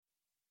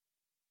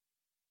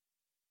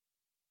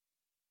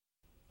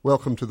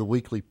Welcome to the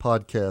weekly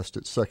podcast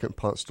at Second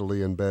Ponce de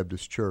Leon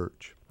Baptist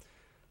Church.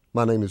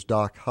 My name is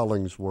Doc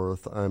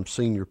Hollingsworth. I'm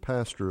senior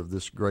pastor of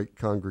this great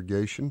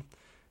congregation,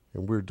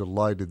 and we're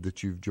delighted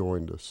that you've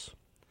joined us.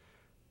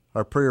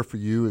 Our prayer for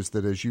you is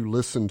that as you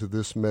listen to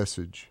this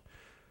message,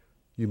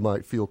 you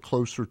might feel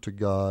closer to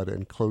God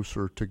and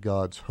closer to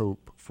God's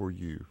hope for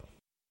you.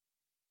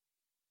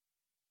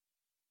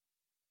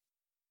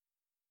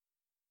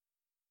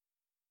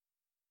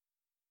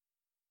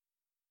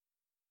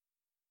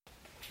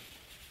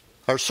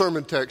 Our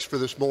sermon text for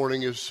this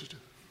morning is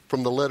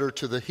from the letter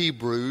to the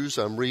Hebrews.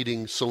 I'm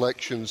reading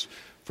selections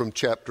from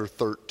chapter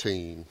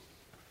 13.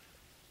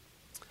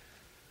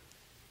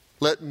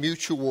 Let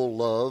mutual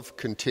love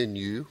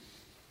continue.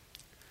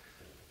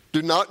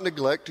 Do not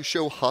neglect to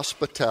show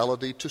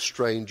hospitality to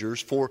strangers,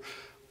 for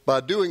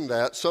by doing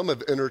that, some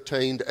have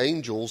entertained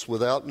angels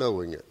without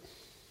knowing it.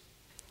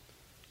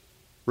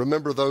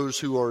 Remember those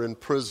who are in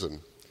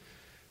prison,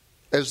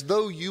 as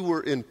though you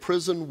were in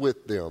prison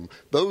with them,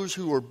 those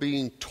who are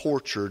being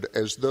tortured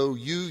as though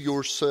you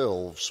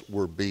yourselves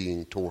were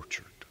being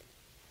tortured.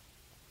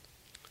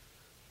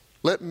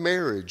 Let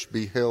marriage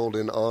be held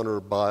in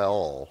honor by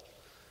all,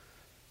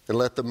 and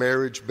let the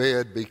marriage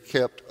bed be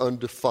kept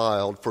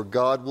undefiled, for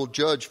God will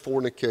judge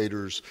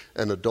fornicators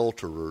and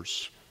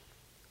adulterers.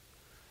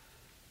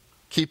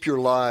 Keep your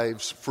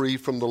lives free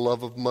from the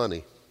love of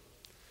money,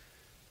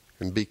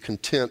 and be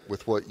content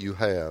with what you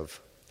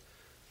have.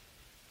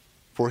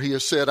 For he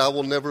has said, I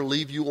will never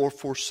leave you or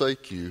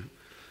forsake you.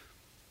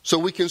 So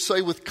we can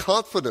say with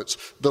confidence,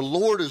 the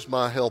Lord is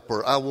my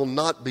helper. I will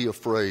not be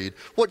afraid.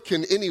 What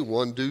can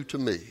anyone do to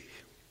me?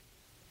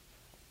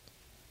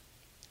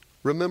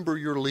 Remember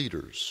your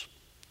leaders,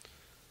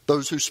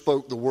 those who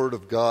spoke the word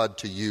of God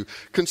to you.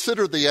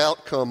 Consider the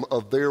outcome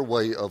of their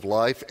way of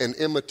life and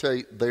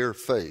imitate their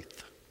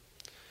faith.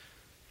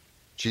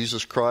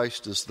 Jesus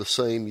Christ is the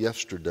same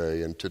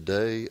yesterday and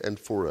today and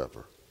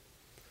forever.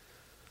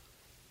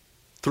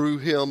 Through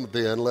him,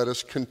 then, let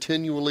us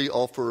continually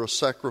offer a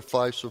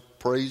sacrifice of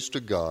praise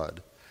to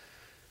God.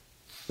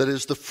 That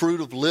is the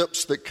fruit of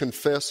lips that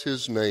confess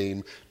his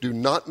name. Do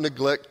not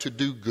neglect to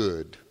do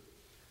good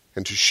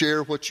and to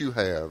share what you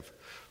have,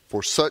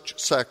 for such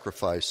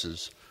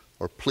sacrifices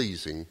are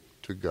pleasing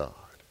to God.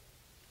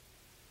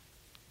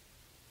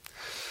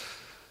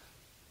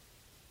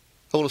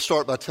 I want to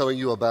start by telling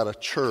you about a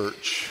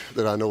church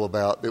that I know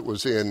about that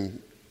was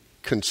in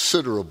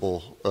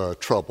considerable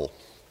trouble.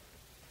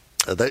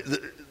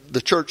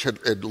 The church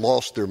had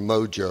lost their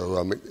mojo.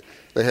 I mean,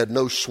 they had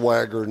no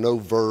swagger, no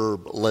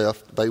verb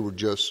left. They were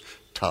just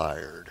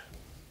tired.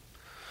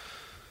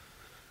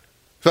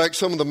 In fact,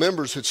 some of the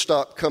members had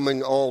stopped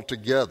coming all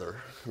together.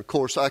 Of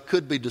course, I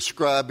could be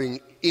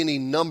describing any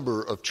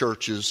number of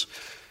churches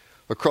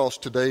across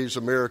today's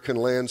American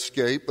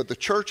landscape, but the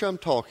church I'm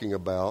talking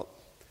about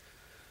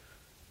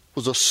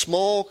was a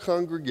small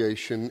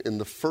congregation in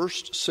the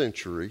first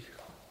century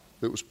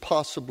that was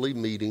possibly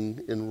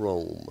meeting in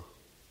Rome.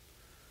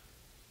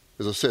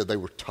 As I said, they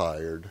were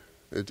tired.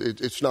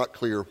 It's not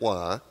clear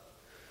why.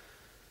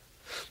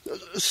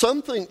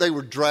 Some think they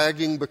were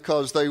dragging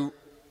because they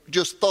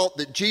just thought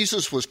that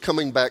Jesus was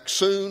coming back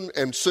soon,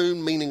 and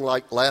soon meaning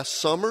like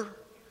last summer.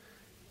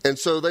 And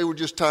so they were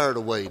just tired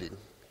of waiting.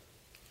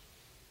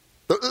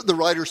 The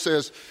writer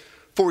says,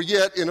 for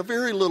yet in a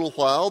very little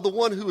while, the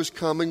one who is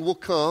coming will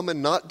come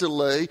and not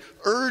delay,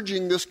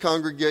 urging this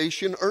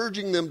congregation,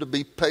 urging them to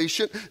be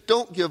patient.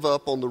 Don't give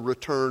up on the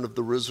return of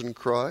the risen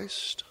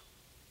Christ.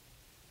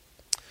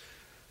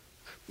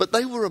 But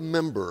they will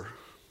remember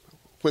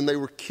when they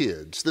were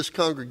kids. This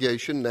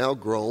congregation, now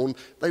grown,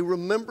 they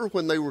remember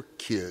when they were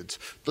kids.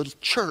 The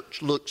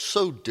church looked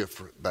so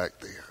different back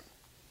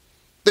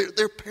then.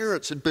 Their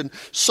parents had been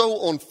so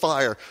on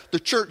fire. The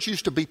church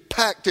used to be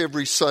packed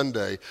every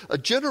Sunday. A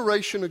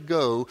generation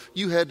ago,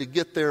 you had to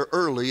get there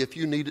early if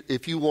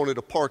you wanted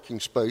a parking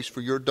space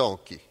for your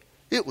donkey.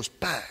 It was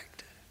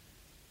packed.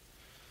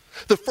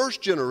 The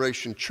first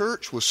generation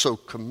church was so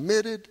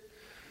committed.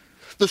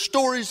 The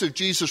stories of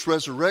Jesus'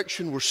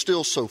 resurrection were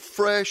still so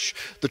fresh.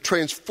 The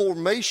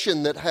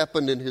transformation that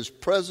happened in his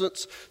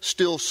presence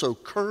still so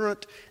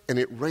current, and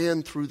it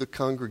ran through the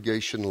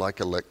congregation like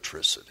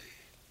electricity.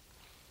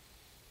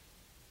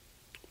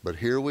 But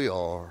here we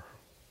are,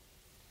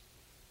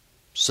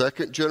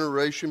 second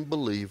generation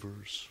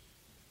believers.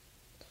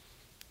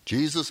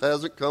 Jesus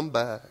hasn't come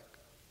back.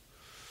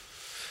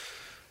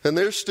 And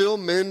there's still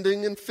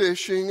mending and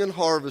fishing and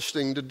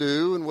harvesting to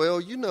do. And well,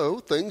 you know,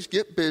 things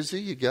get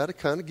busy. You got to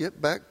kind of get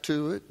back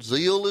to it.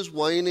 Zeal is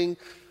waning.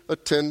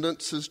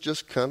 Attendance has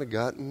just kind of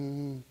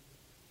gotten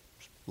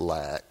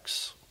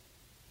lax.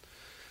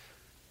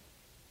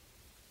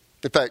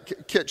 In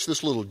fact, catch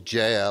this little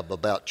jab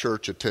about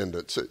church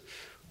attendance.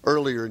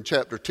 Earlier in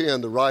chapter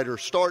 10, the writer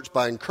starts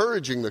by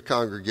encouraging the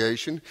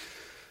congregation,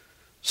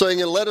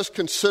 saying, and let us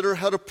consider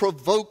how to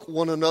provoke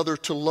one another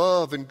to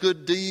love and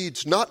good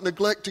deeds, not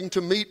neglecting to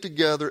meet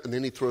together. And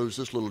then he throws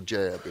this little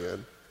jab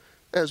in,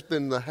 as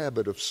been the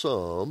habit of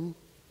some.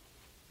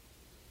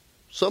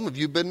 Some of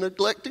you have been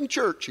neglecting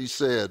church, he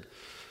said.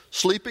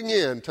 sleeping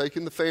in,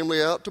 taking the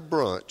family out to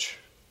brunch.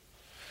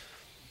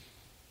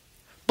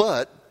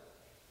 But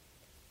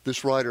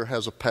this writer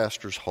has a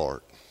pastor's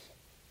heart.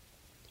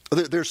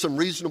 There's some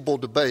reasonable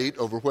debate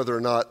over whether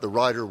or not the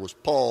writer was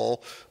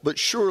Paul, but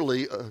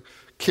surely a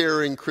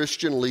caring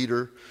Christian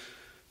leader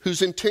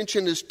whose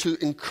intention is to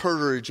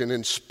encourage and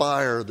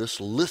inspire this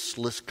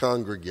listless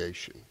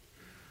congregation.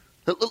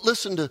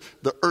 Listen to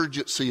the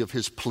urgency of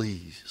his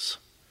pleas.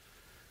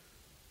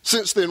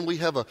 Since then, we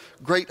have a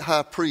great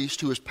high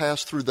priest who has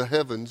passed through the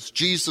heavens,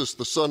 Jesus,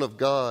 the Son of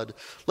God.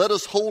 Let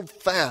us hold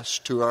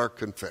fast to our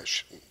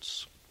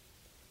confessions.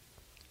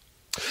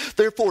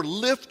 Therefore,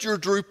 lift your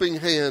drooping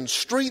hands,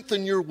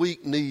 strengthen your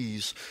weak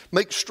knees,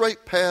 make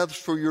straight paths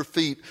for your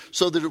feet,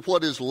 so that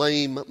what is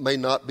lame may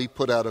not be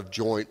put out of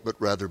joint, but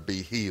rather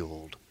be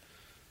healed.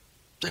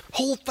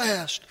 Hold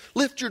fast,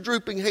 lift your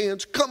drooping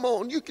hands. Come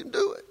on, you can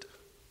do it.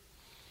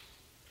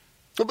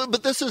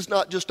 But this is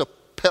not just a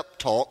pep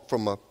talk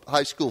from a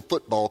high school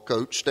football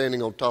coach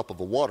standing on top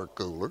of a water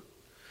cooler.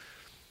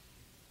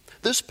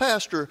 This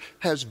pastor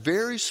has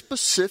very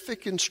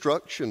specific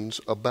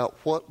instructions about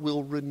what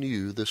will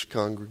renew this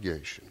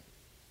congregation.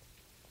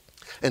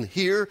 And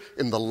here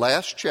in the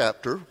last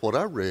chapter, what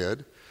I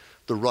read,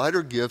 the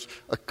writer gives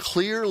a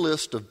clear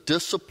list of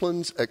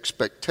disciplines,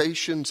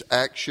 expectations,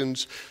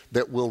 actions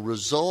that will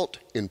result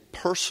in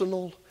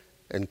personal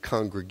and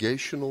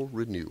congregational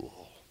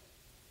renewal.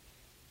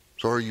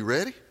 So are you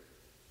ready?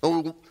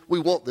 Oh, we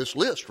want this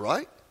list,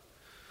 right?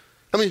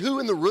 I mean, who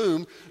in the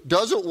room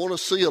doesn't want to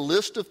see a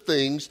list of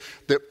things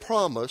that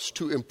promise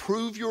to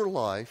improve your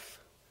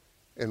life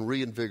and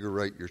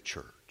reinvigorate your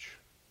church?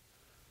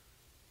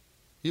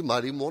 You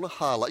might even want to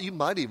highlight, you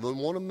might even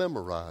want to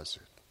memorize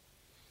it.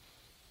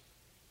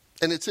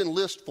 And it's in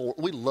list form.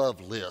 We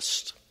love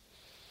lists.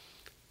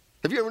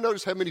 Have you ever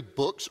noticed how many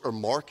books are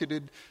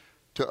marketed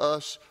to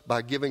us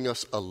by giving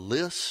us a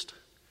list?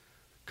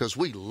 Because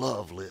we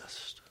love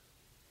lists.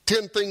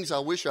 10 things I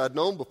wish I'd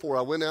known before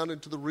I went out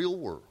into the real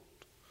world.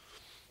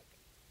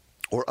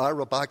 Or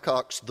Ira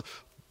Bycock's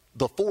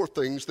the 4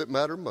 things that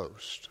matter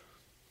most.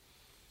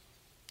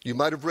 You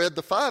might have read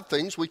the 5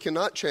 things we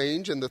cannot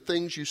change and the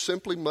things you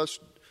simply must,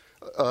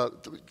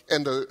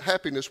 and the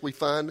happiness we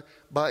find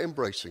by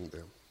embracing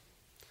them.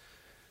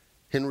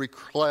 Henry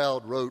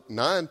Cloud wrote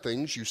 9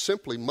 things you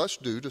simply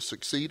must do to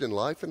succeed in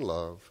life and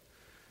love,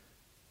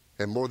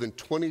 and more than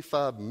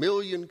 25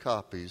 million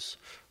copies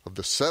of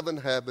the 7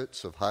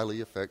 Habits of Highly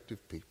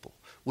Effective People.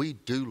 We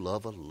do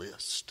love a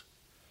list.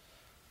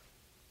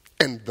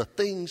 And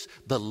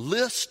the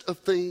list of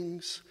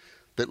things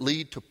that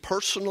lead to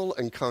personal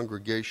and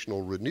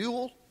congregational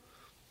renewal,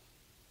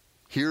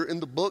 here in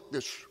the book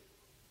that's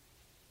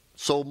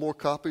sold more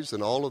copies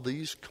than all of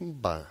these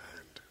combined.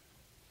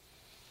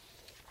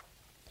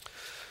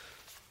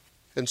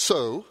 And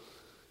so,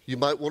 you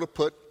might want to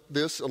put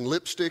this on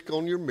lipstick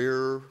on your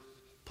mirror,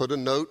 put a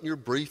note in your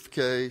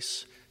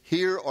briefcase.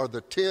 Here are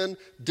the 10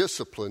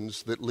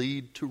 disciplines that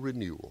lead to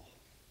renewal.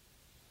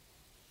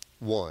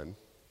 1.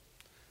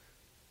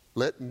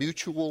 Let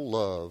mutual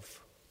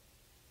love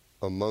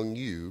among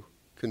you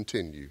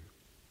continue.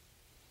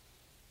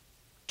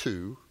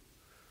 2.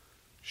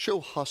 Show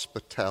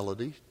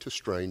hospitality to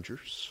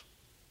strangers.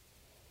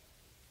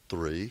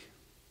 3.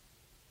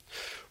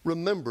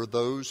 Remember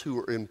those who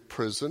are in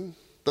prison,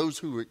 those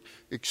who are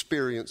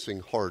experiencing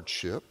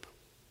hardship.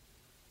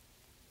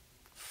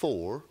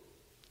 4.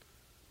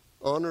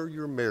 Honor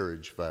your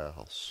marriage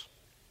vows.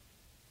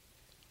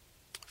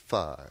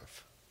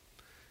 5.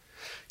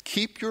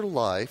 Keep your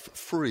life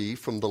free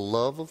from the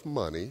love of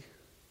money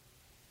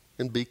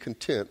and be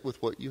content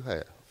with what you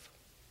have.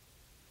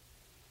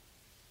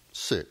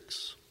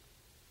 6.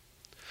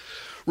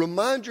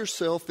 Remind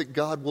yourself that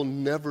God will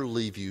never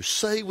leave you.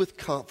 Say with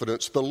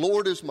confidence, the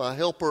Lord is my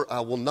helper. I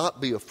will not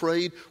be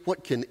afraid.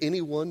 What can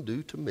anyone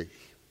do to me?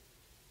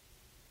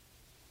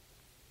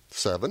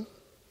 7.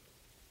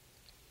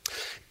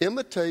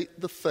 Imitate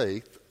the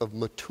faith of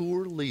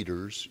mature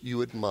leaders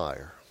you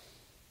admire.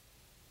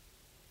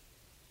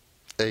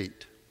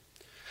 8.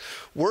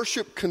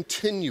 Worship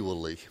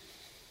continually.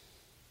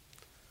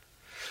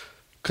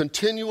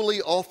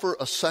 Continually offer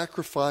a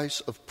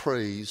sacrifice of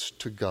praise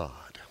to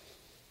God.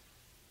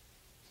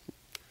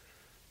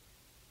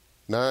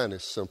 9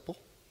 is simple.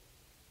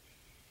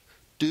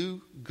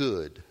 Do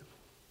good.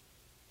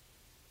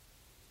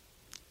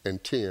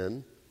 And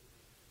 10,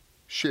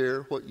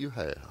 share what you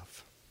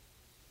have.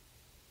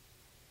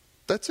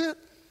 That's it.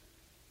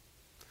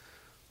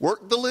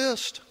 Work the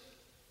list.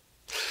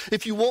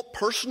 If you want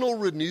personal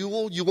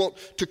renewal, you want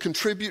to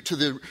contribute to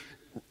the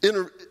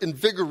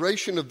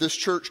invigoration of this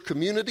church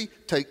community,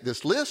 take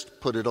this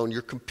list, put it on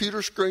your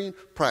computer screen,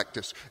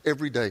 practice.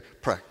 Every day,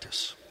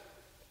 practice.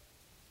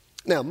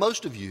 Now,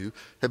 most of you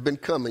have been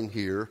coming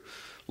here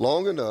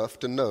long enough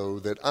to know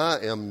that I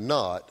am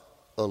not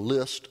a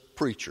list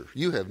preacher.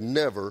 You have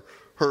never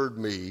heard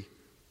me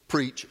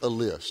preach a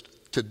list.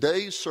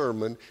 Today's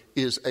sermon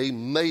is a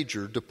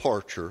major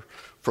departure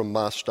from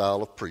my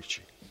style of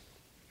preaching.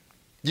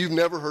 You've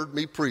never heard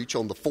me preach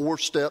on the 4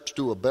 steps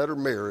to a better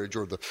marriage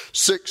or the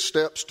 6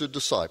 steps to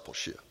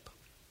discipleship.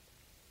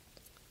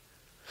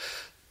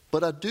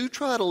 But I do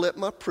try to let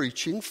my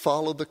preaching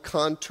follow the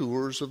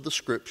contours of the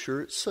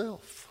Scripture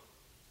itself.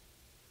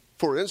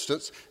 For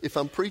instance, if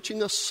I'm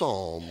preaching a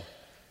psalm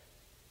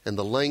and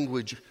the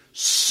language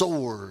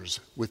soars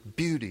with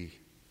beauty,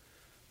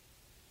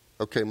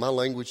 okay, my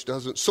language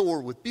doesn't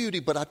soar with beauty,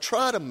 but I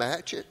try to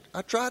match it.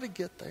 I try to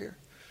get there.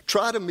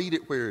 Try to meet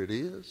it where it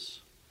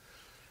is.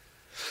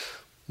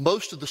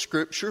 Most of the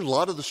Scripture, a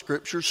lot of the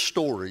Scripture,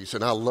 stories,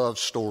 and I love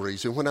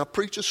stories. And when I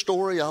preach a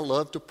story, I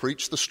love to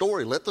preach the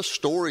story. Let the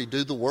story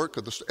do the work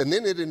of the story. And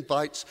then it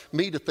invites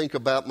me to think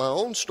about my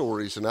own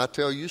stories, and I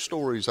tell you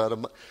stories out of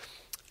my...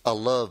 I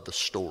love the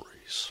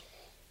stories.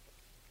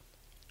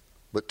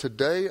 But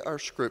today our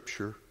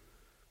Scripture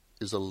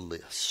is a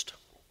list.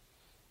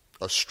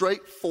 A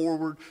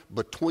straightforward,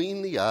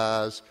 between the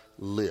eyes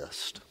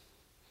list.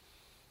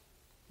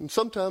 And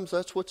sometimes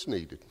that's what's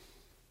needed.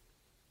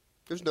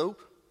 There's no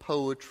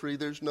poetry,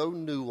 there's no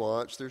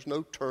nuance, there's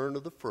no turn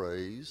of the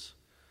phrase.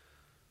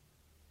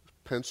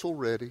 Pencil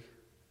ready.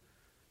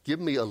 Give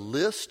me a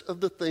list of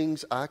the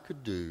things I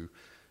could do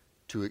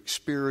to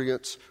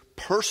experience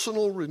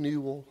personal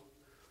renewal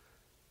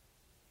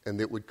and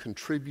that would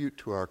contribute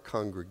to our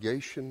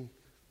congregation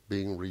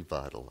being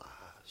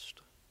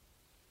revitalized.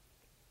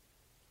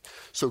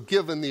 So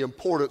given the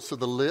importance of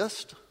the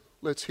list,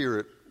 let's hear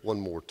it one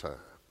more time.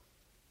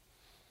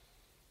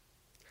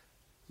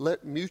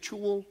 Let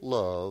mutual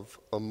love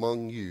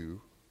among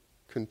you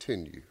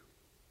continue.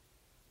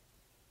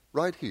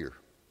 Right here,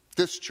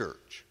 this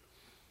church.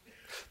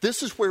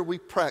 This is where we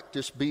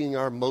practice being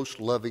our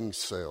most loving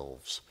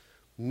selves,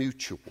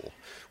 mutual.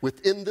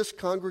 Within this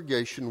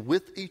congregation,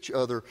 with each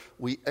other,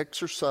 we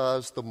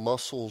exercise the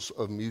muscles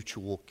of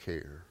mutual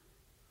care.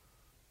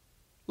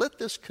 Let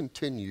this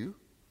continue,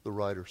 the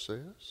writer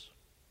says.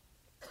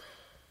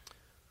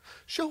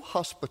 Show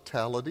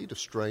hospitality to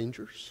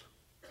strangers.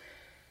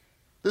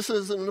 This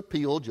isn't an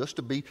appeal just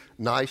to be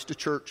nice to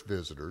church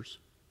visitors.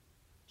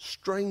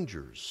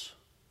 Strangers,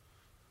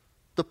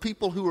 the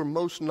people who are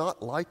most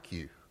not like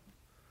you.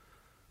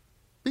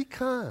 Be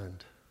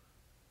kind.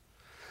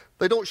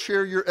 They don't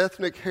share your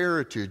ethnic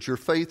heritage, your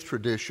faith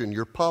tradition,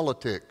 your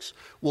politics.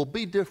 Well,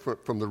 be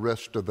different from the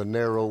rest of the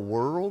narrow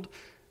world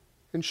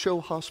and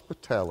show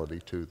hospitality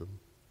to them.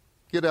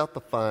 Get out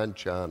the fine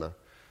china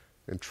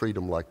and treat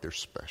them like they're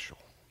special.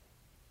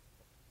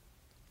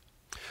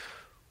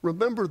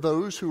 Remember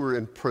those who are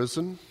in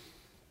prison,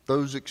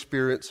 those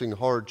experiencing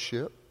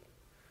hardship.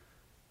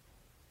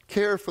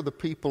 Care for the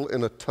people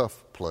in a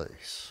tough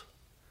place.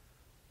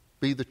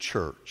 Be the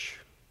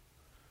church.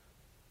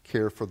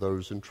 Care for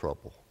those in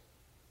trouble.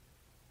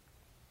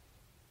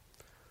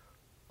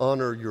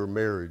 Honor your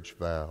marriage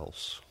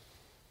vows.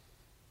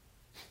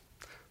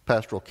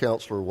 Pastoral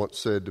counselor once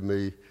said to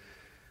me,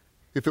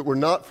 if it were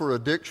not for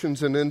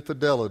addictions and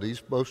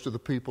infidelities, most of the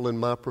people in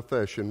my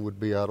profession would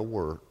be out of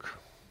work.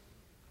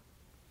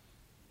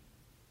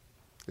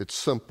 It's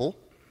simple,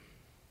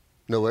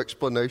 no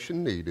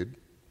explanation needed.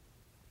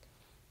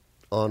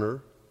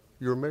 Honor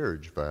your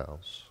marriage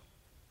vows.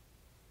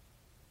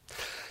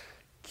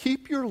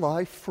 Keep your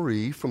life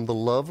free from the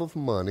love of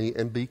money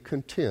and be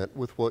content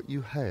with what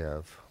you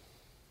have.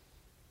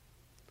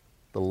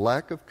 The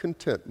lack of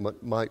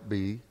contentment might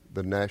be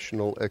the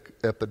national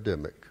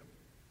epidemic.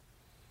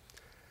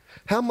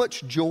 How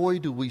much joy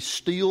do we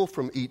steal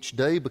from each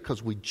day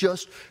because we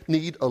just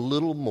need a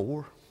little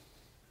more?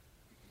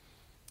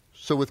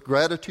 So with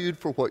gratitude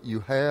for what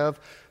you have,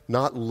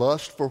 not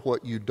lust for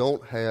what you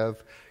don't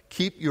have,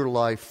 keep your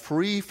life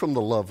free from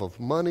the love of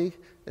money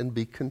and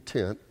be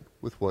content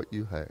with what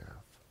you have.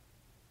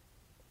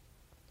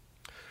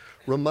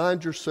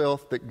 Remind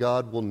yourself that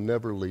God will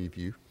never leave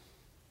you.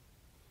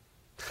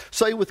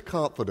 Say with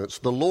confidence,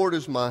 the Lord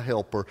is my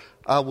helper.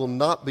 I will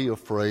not be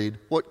afraid.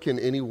 What can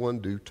anyone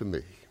do to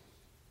me?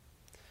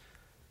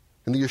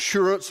 And the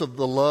assurance of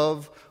the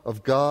love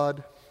of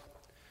God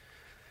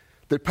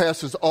that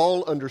passes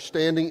all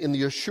understanding, in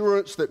the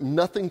assurance that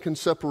nothing can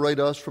separate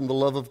us from the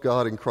love of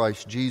God in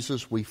Christ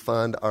Jesus, we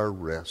find our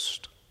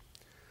rest.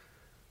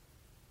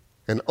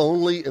 And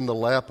only in the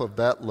lap of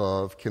that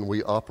love can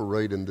we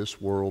operate in this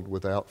world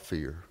without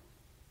fear.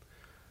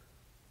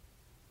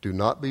 Do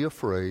not be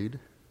afraid.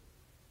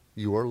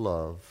 You are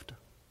loved.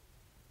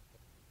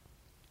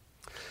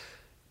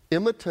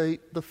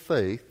 Imitate the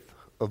faith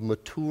of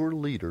mature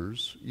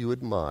leaders you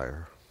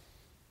admire.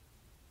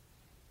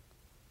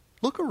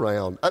 Look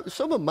around.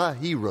 Some of my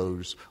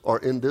heroes are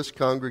in this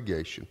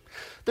congregation.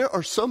 There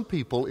are some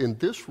people in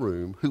this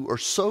room who are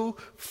so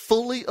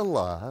fully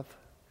alive,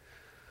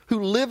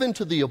 who live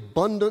into the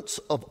abundance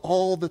of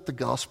all that the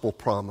gospel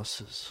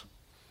promises.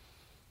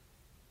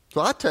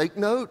 So I take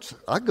notes.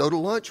 I go to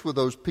lunch with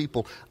those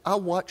people. I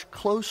watch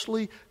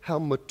closely how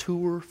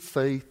mature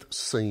faith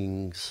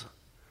sings.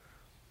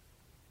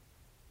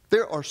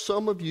 There are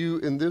some of you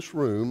in this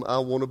room I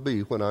want to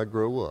be when I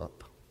grow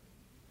up.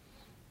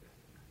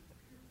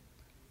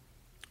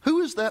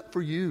 Who is that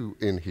for you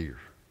in here?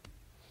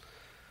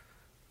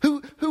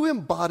 Who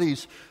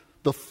embodies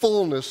the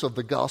fullness of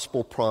the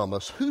gospel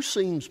promise? Who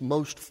seems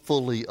most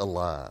fully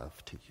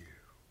alive to you?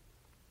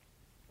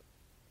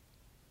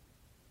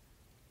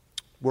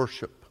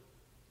 worship.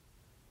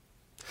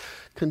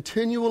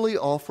 Continually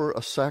offer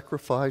a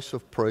sacrifice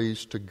of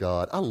praise to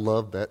God. I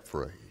love that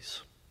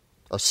phrase.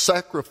 A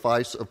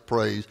sacrifice of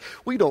praise.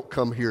 We don't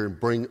come here and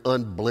bring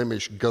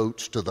unblemished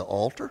goats to the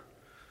altar.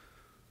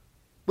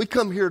 We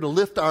come here to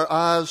lift our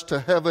eyes to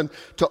heaven,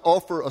 to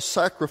offer a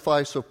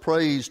sacrifice of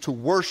praise, to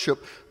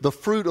worship the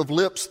fruit of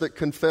lips that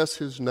confess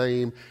His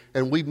name,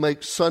 and we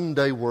make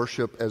Sunday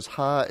worship as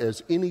high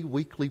as any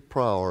weekly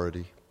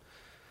priority.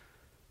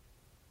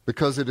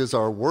 Because it is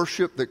our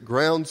worship that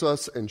grounds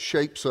us and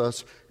shapes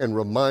us and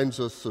reminds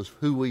us of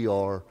who we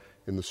are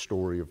in the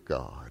story of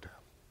God.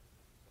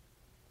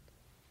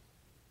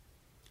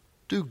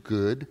 Do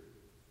good.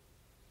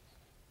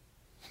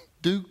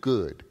 Do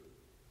good.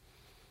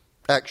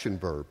 Action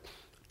verb.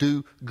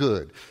 Do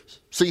good.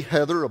 See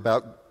Heather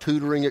about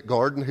tutoring at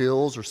Garden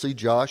Hills, or see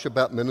Josh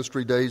about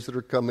ministry days that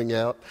are coming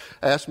out.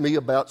 Ask me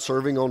about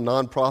serving on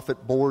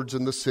nonprofit boards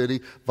in the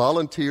city.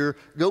 Volunteer.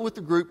 Go with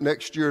the group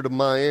next year to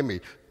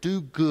Miami.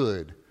 Do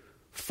good.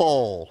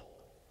 Fall.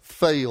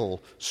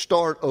 Fail.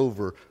 Start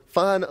over.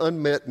 Find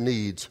unmet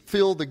needs.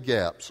 Fill the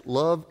gaps.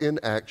 Love in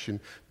action.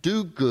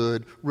 Do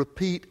good.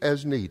 Repeat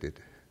as needed.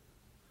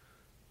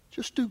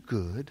 Just do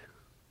good.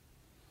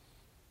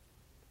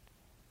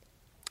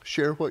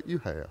 Share what you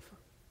have.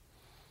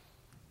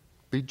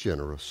 Be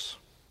generous.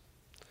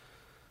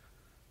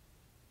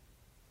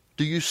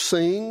 Do you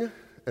sing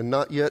and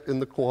not yet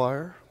in the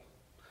choir?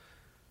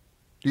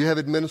 Do you have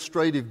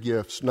administrative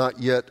gifts not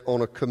yet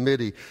on a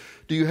committee?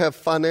 Do you have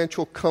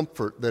financial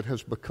comfort that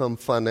has become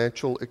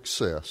financial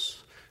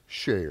excess?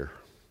 Share.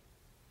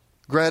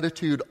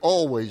 Gratitude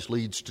always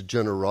leads to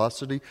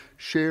generosity.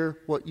 Share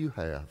what you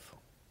have.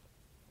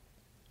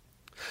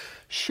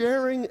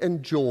 Sharing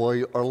and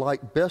joy are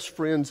like best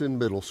friends in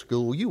middle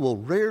school. You will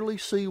rarely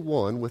see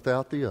one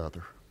without the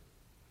other.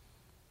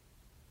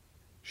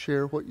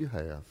 Share what you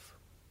have.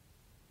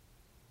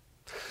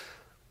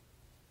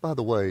 By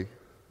the way,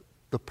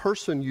 the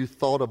person you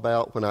thought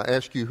about when I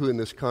asked you who in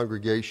this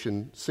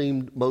congregation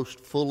seemed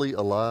most fully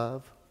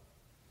alive,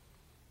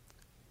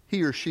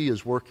 he or she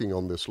is working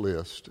on this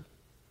list.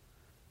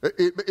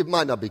 It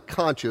might not be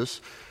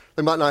conscious.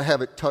 They might not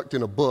have it tucked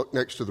in a book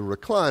next to the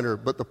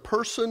recliner, but the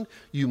person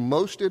you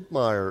most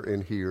admire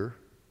in here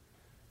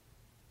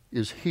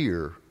is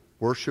here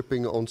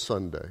worshiping on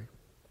Sunday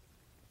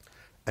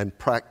and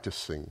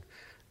practicing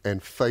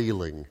and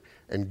failing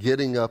and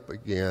getting up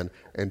again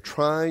and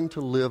trying to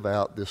live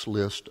out this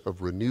list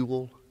of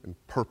renewal and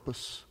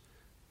purpose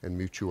and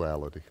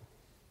mutuality.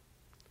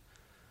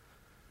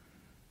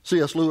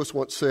 C.S. Lewis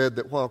once said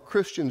that while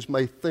Christians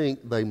may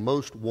think they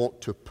most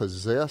want to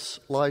possess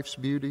life's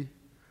beauty,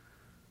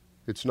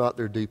 it's not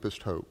their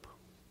deepest hope.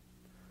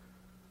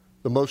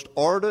 The most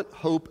ardent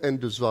hope and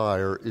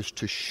desire is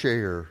to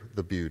share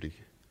the beauty,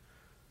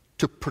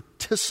 to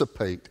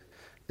participate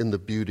in the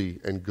beauty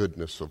and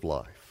goodness of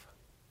life.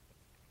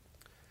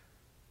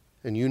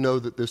 And you know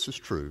that this is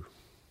true.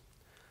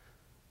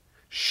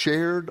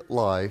 Shared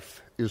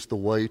life is the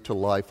way to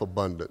life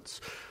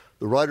abundance.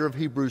 The writer of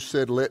Hebrews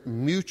said, "Let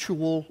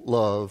mutual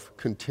love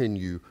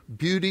continue."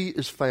 Beauty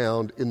is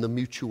found in the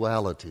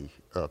mutuality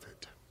of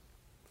it.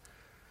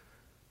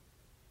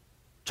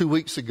 2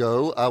 weeks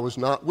ago, I was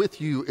not with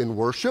you in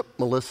worship.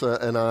 Melissa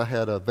and I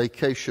had a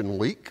vacation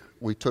week.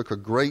 We took a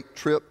great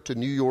trip to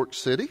New York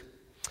City.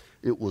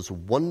 It was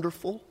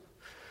wonderful.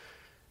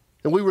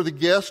 And we were the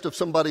guest of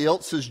somebody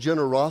else's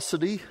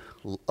generosity,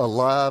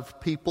 alive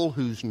people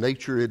whose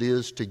nature it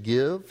is to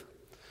give.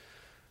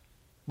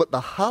 But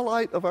the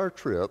highlight of our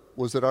trip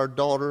was that our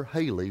daughter,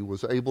 Haley,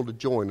 was able to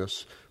join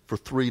us for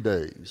 3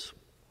 days.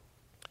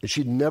 And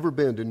she'd never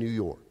been to New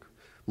York.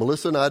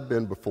 Melissa and I had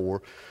been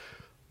before.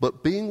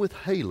 But being with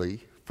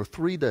Haley for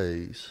 3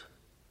 days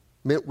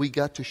meant we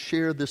got to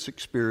share this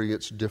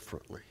experience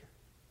differently.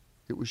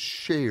 It was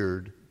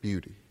shared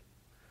beauty.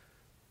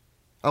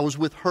 I was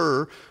with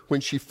her when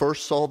she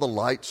first saw the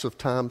lights of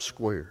Times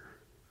Square,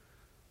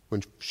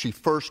 when she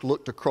first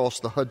looked across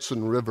the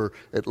Hudson River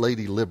at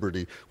Lady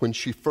Liberty, when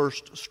she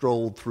first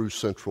strolled through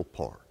Central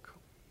Park.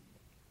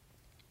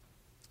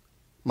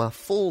 My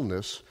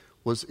fullness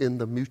was in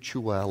the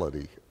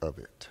mutuality of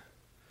it,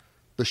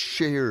 the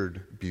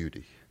shared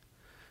beauty.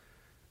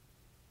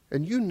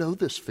 And you know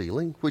this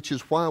feeling, which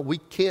is why we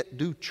can't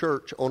do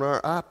church on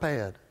our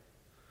iPad.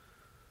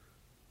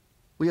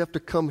 We have to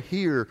come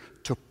here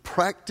to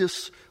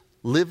practice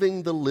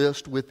living the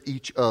list with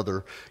each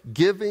other,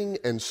 giving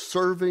and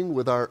serving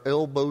with our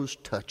elbows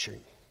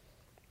touching.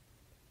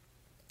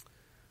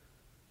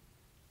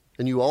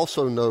 And you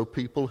also know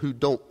people who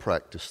don't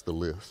practice the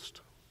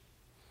list,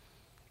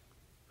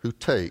 who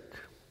take,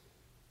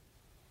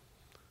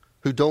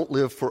 who don't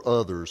live for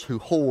others, who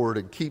hoard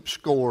and keep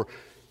score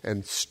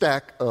and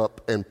stack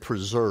up and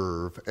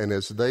preserve, and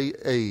as they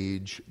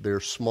age, their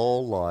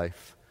small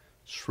life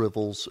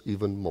shrivels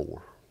even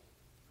more.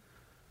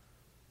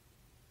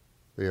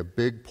 They have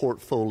big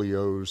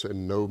portfolios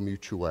and no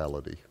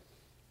mutuality.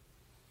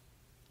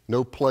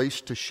 No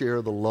place to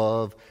share the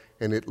love,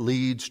 and it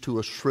leads to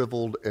a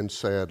shriveled and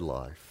sad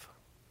life.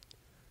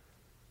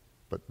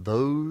 But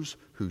those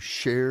who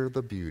share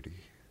the beauty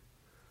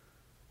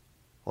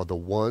are the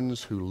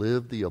ones who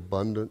live the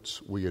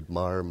abundance we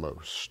admire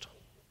most.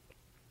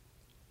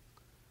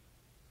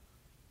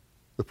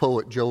 The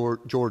poet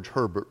George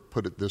Herbert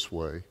put it this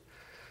way: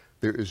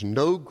 there is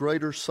no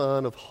greater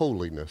sign of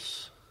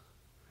holiness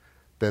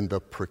than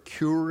the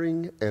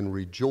procuring and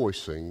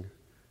rejoicing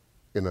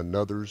in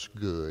another's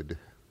good.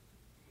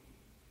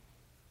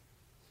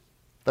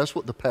 That's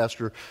what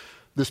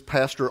this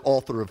pastor,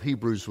 author of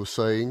Hebrews, was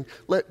saying.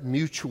 Let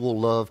mutual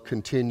love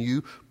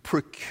continue.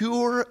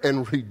 Procure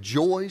and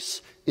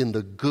rejoice in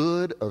the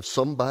good of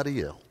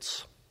somebody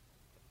else.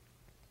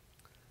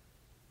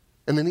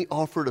 And then he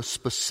offered a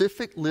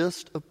specific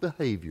list of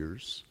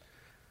behaviors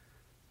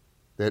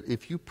that,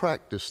 if you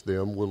practice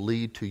them, will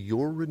lead to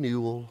your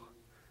renewal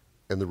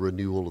and the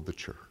renewal of the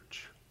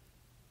church.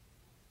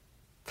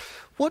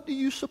 What do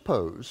you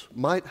suppose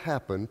might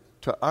happen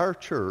to our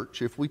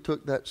church if we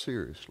took that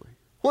seriously?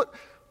 What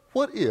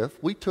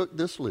if we took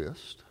this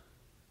list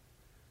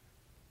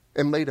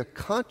and made a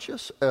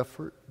conscious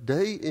effort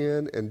day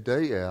in and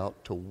day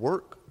out to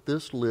work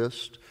this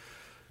list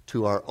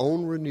to our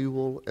own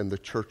renewal and the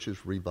church's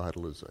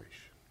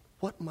revitalization?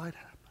 What might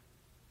happen?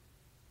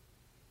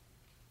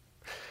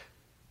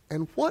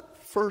 And what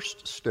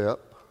first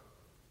step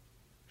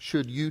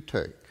should you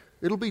take?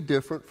 It'll be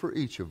different for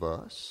each of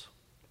us.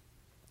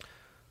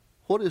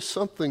 What is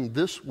something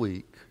this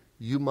week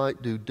you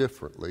might do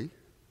differently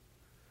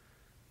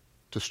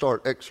to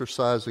start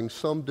exercising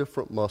some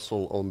different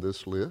muscle on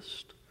this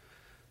list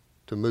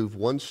to move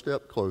one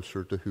step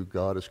closer to who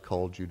God has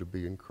called you to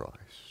be in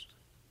Christ?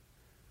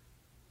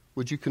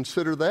 Would you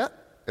consider that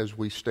as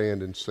we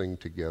stand and sing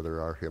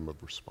together our hymn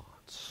of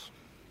response?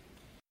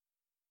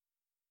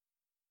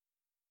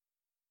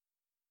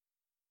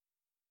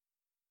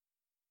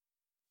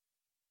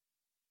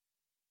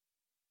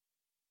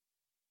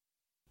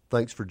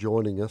 Thanks for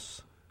joining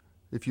us.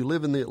 If you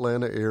live in the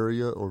Atlanta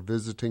area or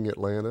visiting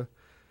Atlanta,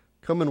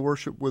 come and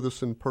worship with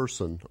us in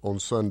person on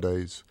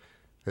Sundays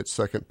at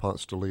 2nd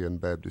Ponce de Leon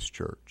Baptist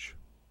Church.